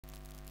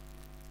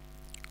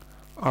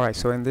Alright,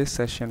 so in this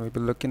session we'll be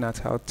looking at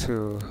how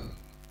to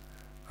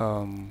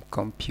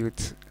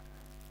compute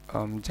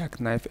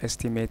Jackknife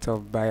estimate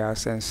of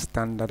bias and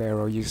standard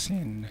error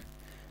using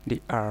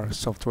the R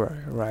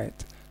software,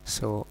 right?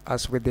 So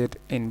as we did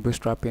in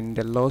bootstrapping,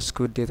 the law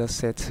school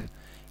dataset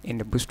in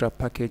the bootstrap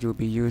package will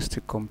be used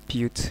to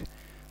compute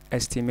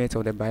estimate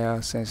of the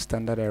bias and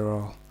standard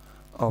error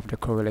of the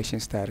correlation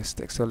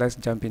statistics. So let's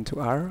jump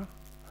into R.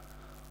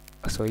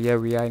 So here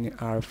we are in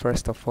R.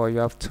 First of all, you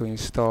have to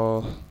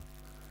install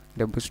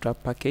the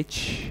bootstrap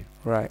package,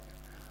 right?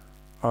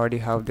 I already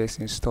have this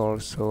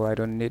installed, so I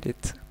don't need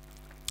it.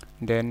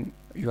 Then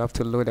you have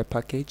to load a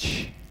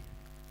package.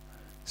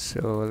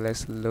 So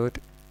let's load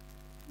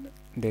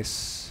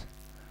this.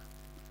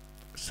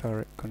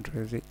 Sorry,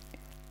 Control Z.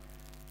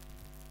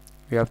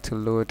 We have to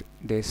load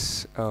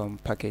this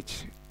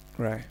package,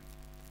 right?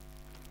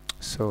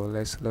 So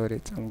let's load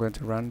it. I'm going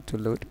to run to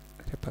load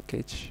the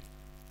package.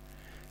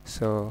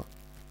 So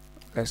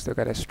let's look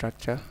at the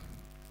structure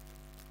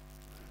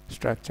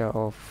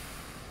of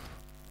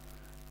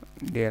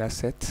data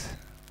set.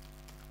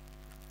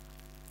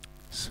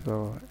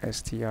 So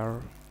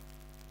str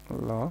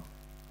law.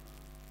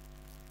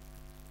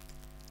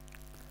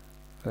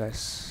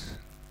 Let's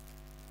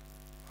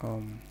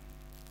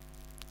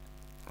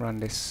run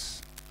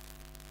this.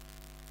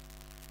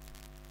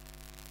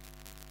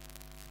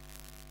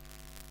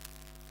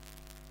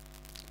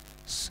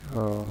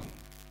 So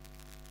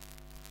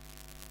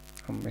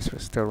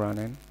it's still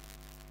running.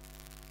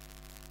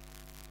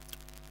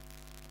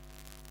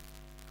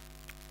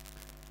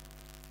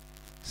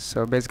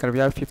 So basically we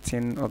have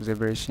 15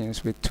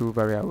 observations with 2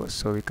 variables,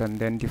 so we can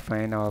then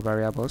define our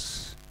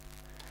variables.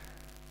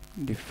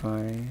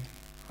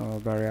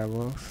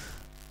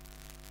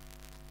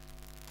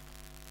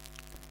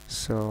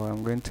 So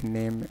I'm going to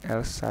name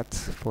LSAT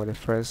for the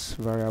first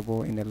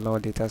variable in the law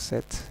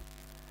dataset.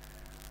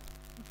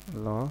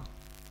 Law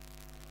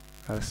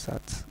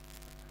LSAT,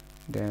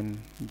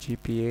 then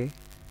GPA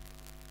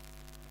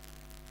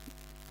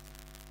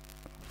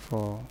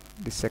for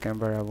the second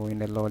variable in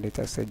the law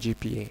dataset,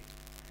 GPA.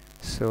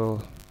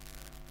 So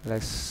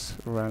let's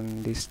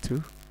run these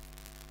two.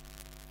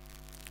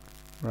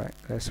 Right,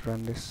 let's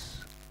run this.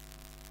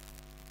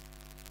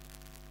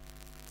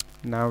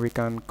 Now we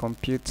can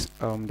compute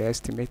the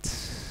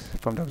estimates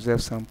from the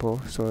observed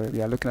sample. So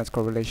we are looking at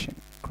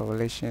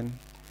correlation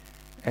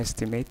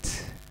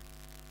estimate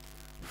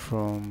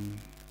from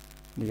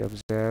the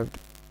observed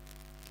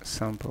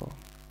sample.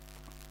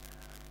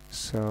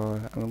 So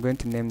I'm going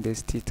to name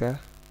this theta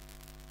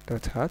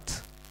dot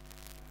hat.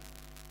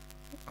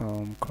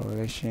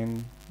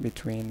 Correlation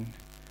between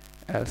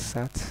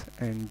LSAT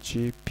and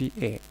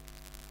GPA,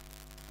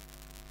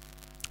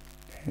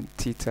 and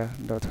theta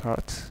dot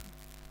hat.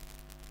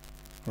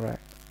 Right,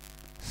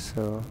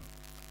 so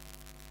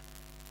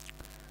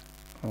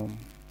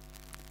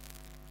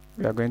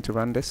we are going to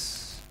run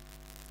this,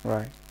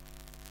 right?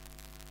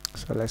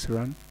 So let's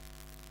run.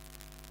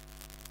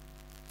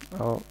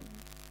 Oh,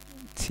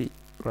 T,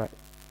 right?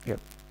 Yep.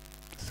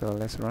 So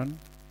let's run.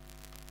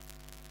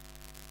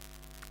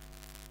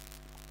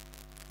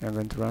 I'm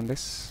going to run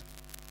this.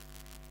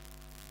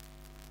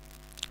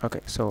 Okay,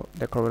 so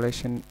the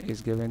correlation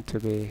is given to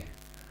be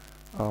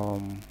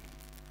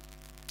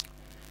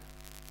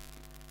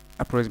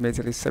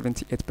approximately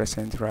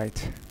 78%,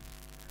 right?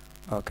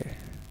 Okay,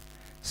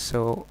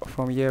 so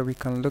from here we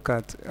can look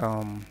at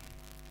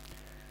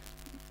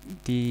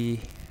we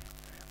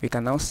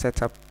can now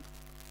set up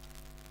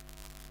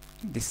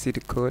the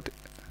seed code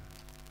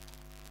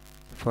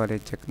for the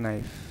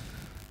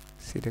Jackknife.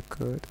 Seed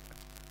code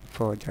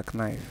for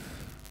Jackknife.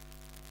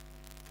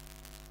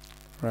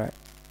 Right.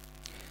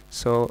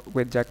 So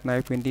with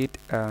Jackknife we need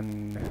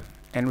n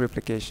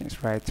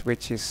replications, right?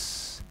 Which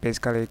is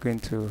basically going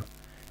to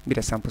be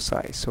the sample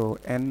size. So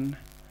n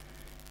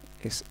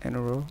is n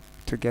row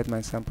to get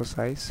my sample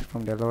size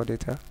from the raw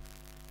data.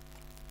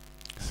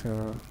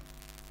 So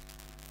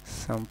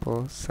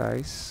sample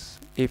size.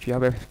 If you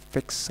have a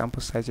fixed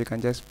sample size, you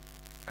can just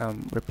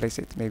replace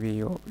it. Maybe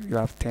you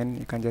have 10,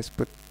 you can just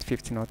put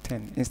 15 or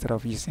 10 instead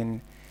of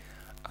using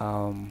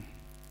n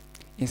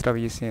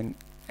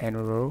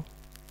row.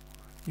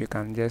 You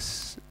can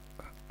just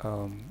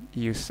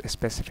use a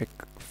specific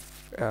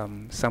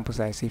sample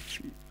size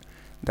if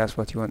that's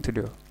what you want to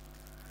do.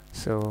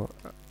 So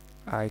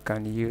I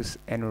can use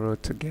n row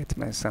to get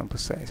my sample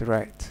size,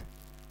 right?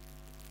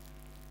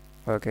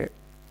 Okay,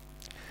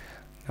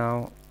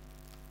 now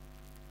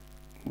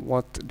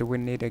what do we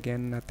need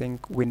again? I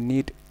think we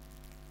need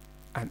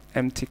an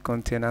empty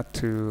container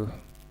to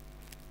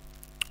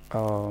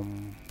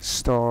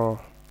store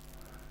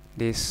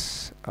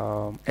this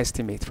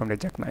estimate from the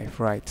Jackknife,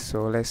 right?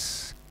 So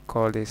let's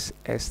call this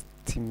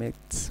estimate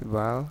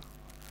val.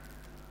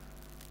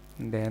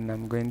 Then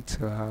I'm going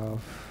to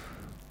have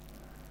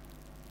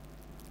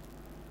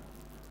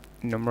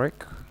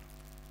numeric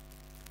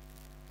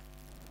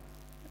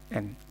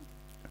n.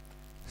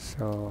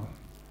 So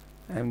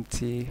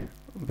empty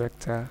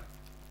vector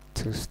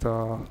to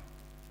store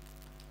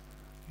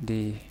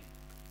the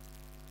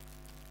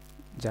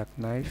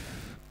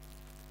Jackknife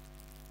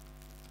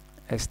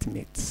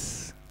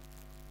estimates.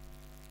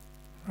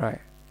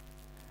 Right,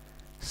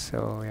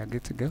 so we are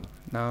good to go.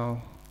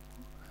 Now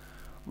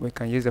we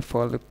can use the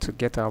for loop to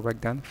get our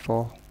work done.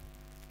 For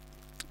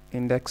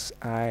index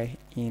I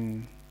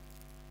in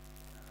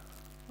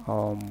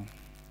 1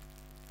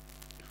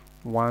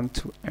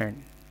 to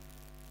n.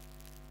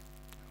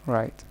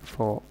 Right,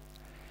 for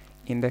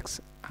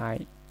index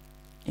I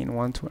in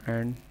 1 to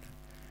n,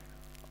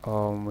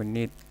 we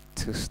need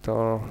to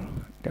store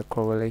the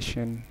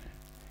correlation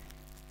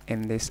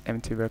in this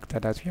empty vector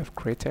that we have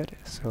created.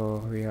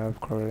 So we have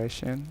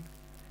correlation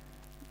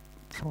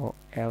for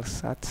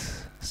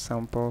LSAT,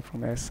 sample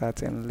from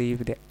LSAT, and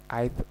leave the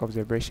ith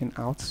observation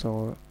out.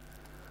 So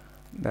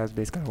that's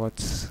basically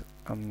what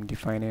I'm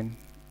defining.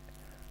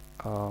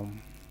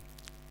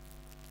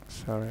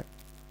 Sorry,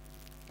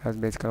 that's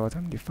basically what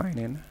I'm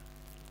defining.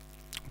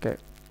 Okay,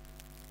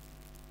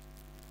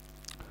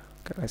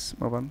 let's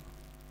move on.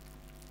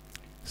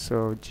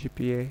 So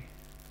GPA,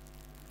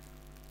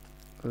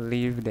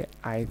 leave the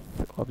ith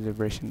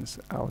observations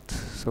out.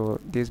 So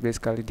this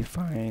basically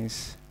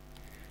defines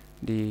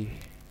the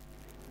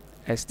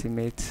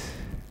estimate,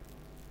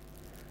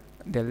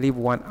 the leave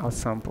one out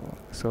sample.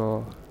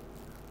 So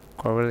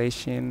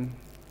correlation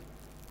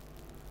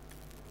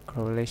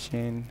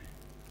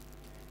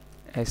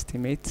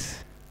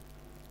estimate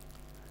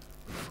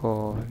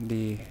for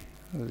the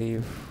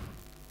leave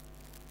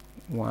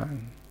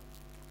one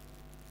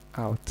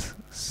out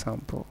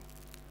sample.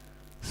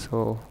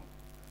 So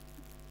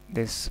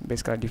this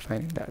basically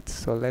defining that.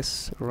 So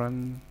let's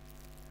run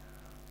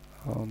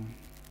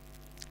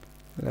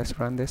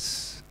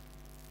this.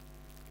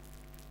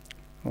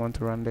 I want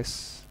to run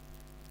this.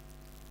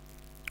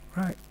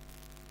 Right,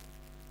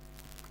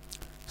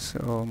 so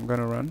I'm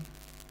gonna run.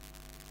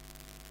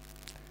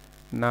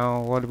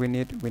 Now what we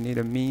need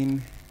a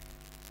mean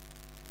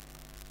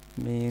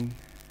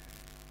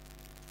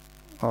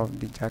of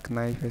the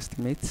Jackknife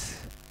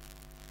estimates.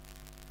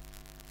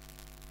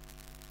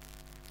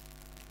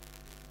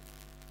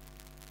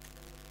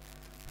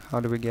 How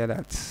do we get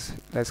that?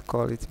 Let's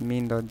call it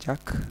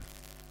mean.jack.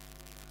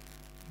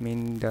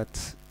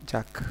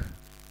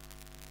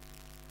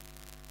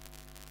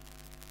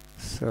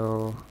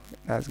 So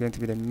that's going to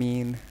be the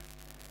mean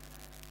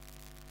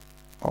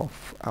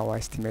of our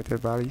estimated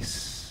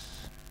values.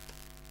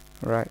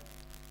 Right,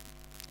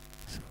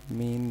 so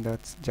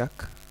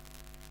mean.jack.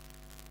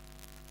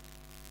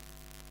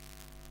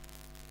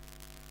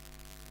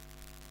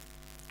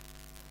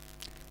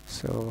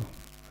 So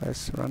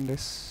let's run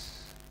this.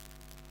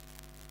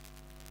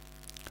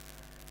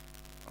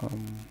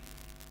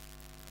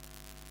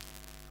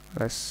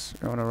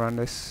 We want to run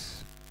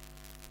this.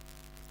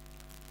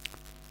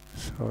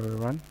 So we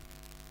run.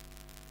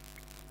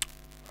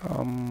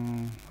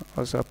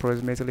 Also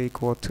approximately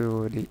equal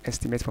to the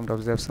estimate from the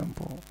observed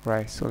sample.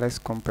 Right, so let's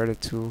compare the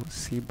two.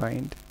 C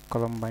bind,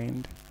 column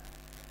bind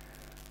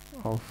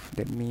of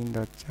the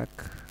mean.jack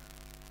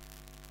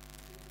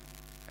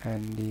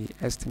and the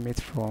estimate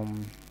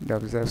from the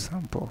observed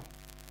sample.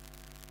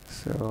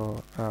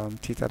 So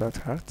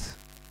theta.heart.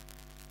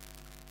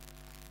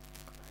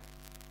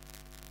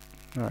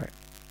 Alright,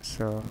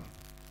 so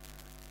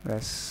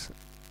let's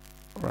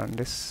run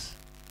this.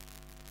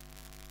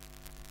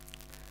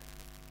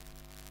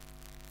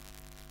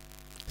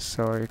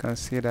 So you can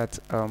see that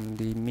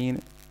the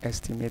mean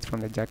estimate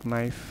from the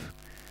Jackknife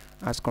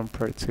as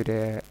compared to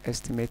the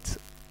estimate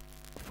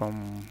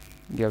from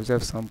the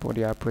observed sample,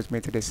 they are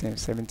approximately the same,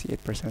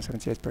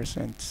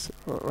 78%,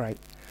 right?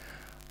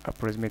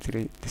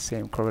 Approximately the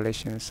same.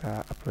 Correlations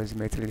are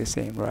approximately the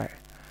same, right?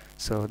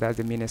 So that's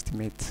the mean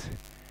estimate,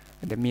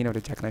 the mean of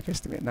the Jackknife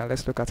estimate. Now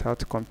let's look at how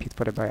to compute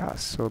for the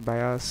bias. So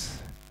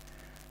bias,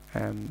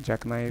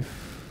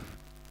 Jackknife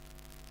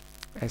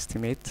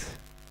estimate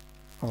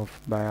of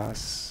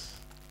bias.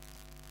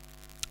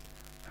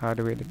 How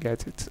do we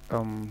get it?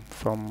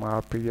 From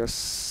our previous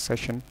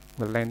session,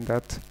 we learned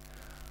that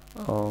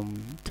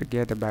to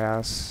get the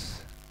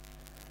bias,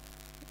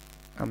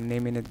 I'm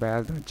naming it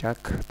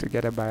bias.jack. To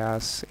get a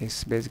bias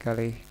is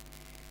basically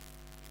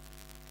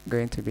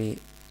going to be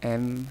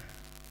n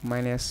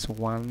minus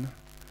 1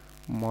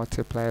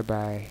 multiplied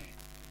by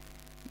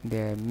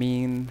the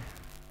mean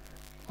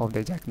of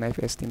the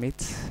Jackknife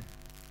estimate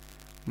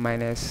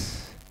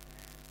minus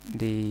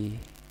the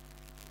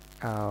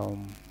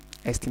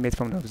estimate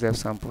from the observed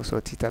sample, so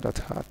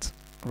theta.heart,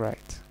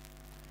 right?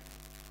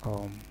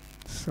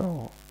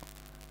 So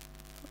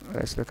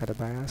let's look at the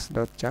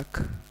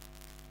bias.jack.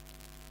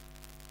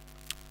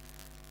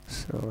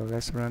 So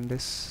let's run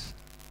this.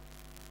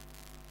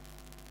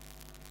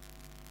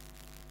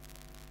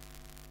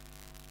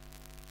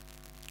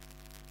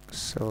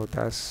 So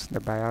that's the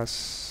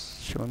bias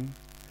shown,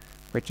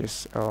 which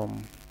is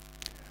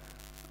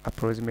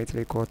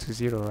approximately equal to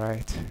 0,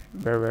 right?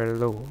 Very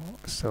low.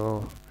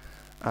 So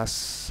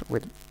as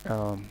with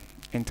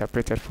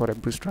interpreted for the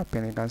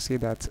bootstrapping, you can see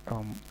that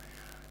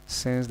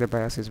since the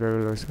bias is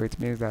very low, so it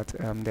means that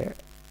the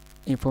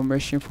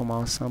information from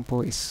our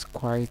sample is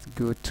quite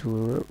good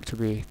to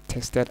be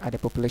tested at the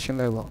population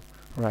level,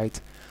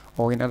 right?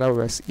 Or in other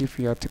words, if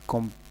you are to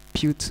compute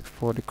compute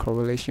for the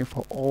correlation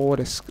for all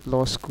the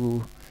law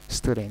school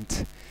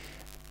students.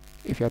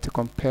 If you have to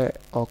compare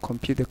or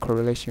compute the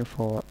correlation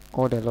for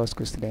all the law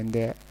school students,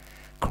 the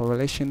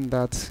correlation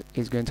that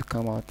is going to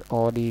come out,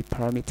 or the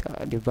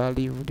parameter, the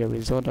value, the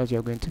result that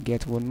you're going to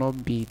get will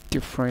not be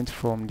different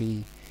from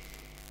the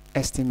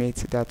estimate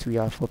that we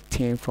have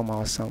obtained from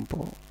our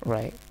sample,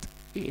 right?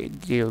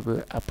 They will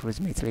be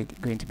approximately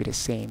going to be the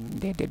same.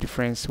 The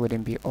difference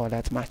wouldn't be all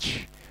that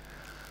much.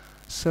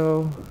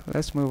 So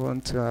let's move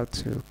on to how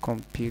to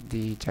compute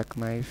the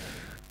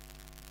Jackknife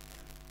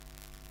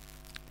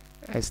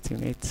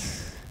estimate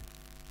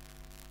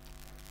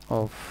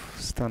of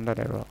standard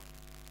error.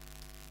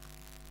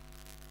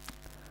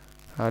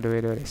 How do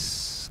we do this?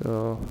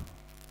 So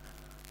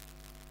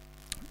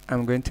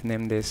I'm going to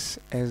name this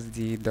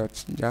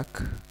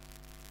sd.jack.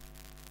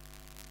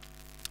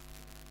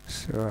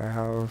 So I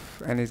have,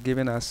 and it's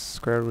giving us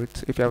square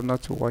root. If you have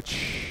not watched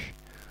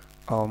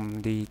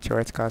the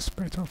theoretical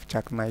aspect of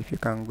Jackknife, you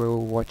can go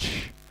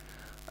watch.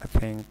 I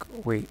think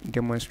we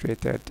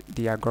demonstrated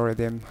the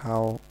algorithm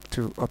how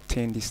to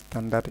obtain the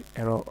standard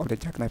error of the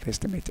Jackknife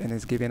estimate, and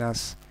it's giving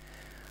us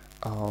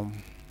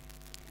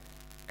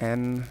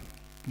n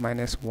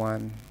minus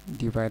 1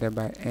 divided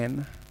by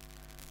n,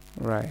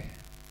 right?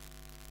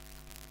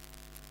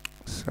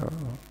 So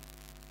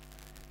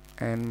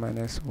n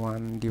minus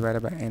 1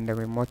 divided by n, then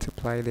we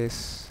multiply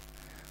this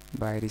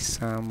by the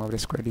sum of the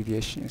square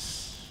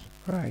deviations,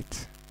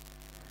 right?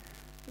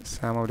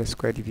 Sum of the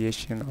square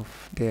deviation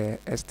of the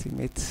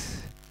estimate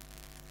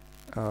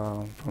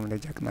from the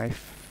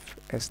Jackknife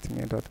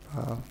estimate dot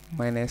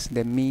minus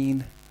the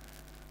mean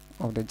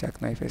of the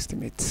Jackknife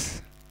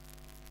estimate,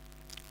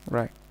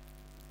 right?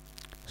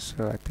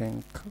 So I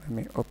think, let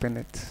me open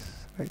it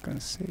so I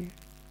can see.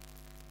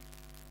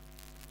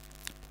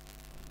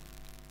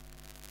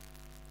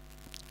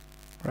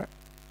 Right.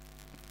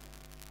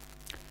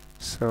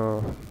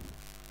 So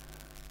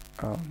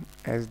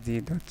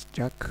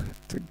sd.jack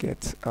to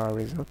get our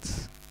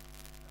results.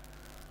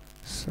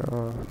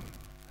 So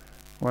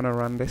wanna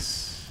run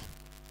this,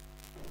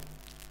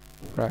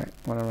 right?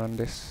 Wanna run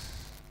this.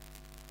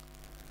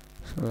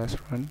 So let's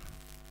run.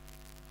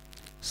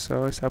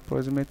 So it's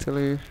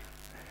approximately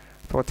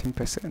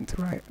 14%,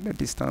 right? The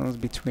distance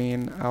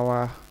between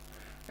our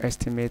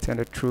estimate and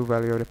the true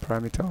value of the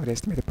parameter, or the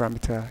estimated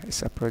parameter,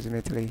 is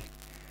approximately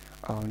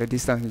the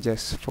distance is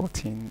just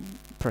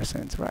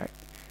 14%, right?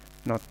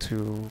 Not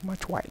too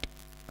much wide.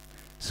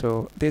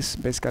 So this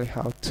basically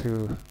how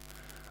to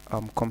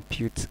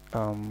compute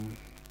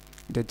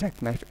the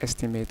Jackknife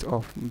estimate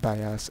of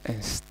bias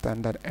and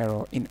standard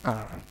error in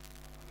R.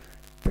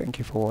 Thank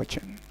you for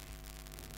watching.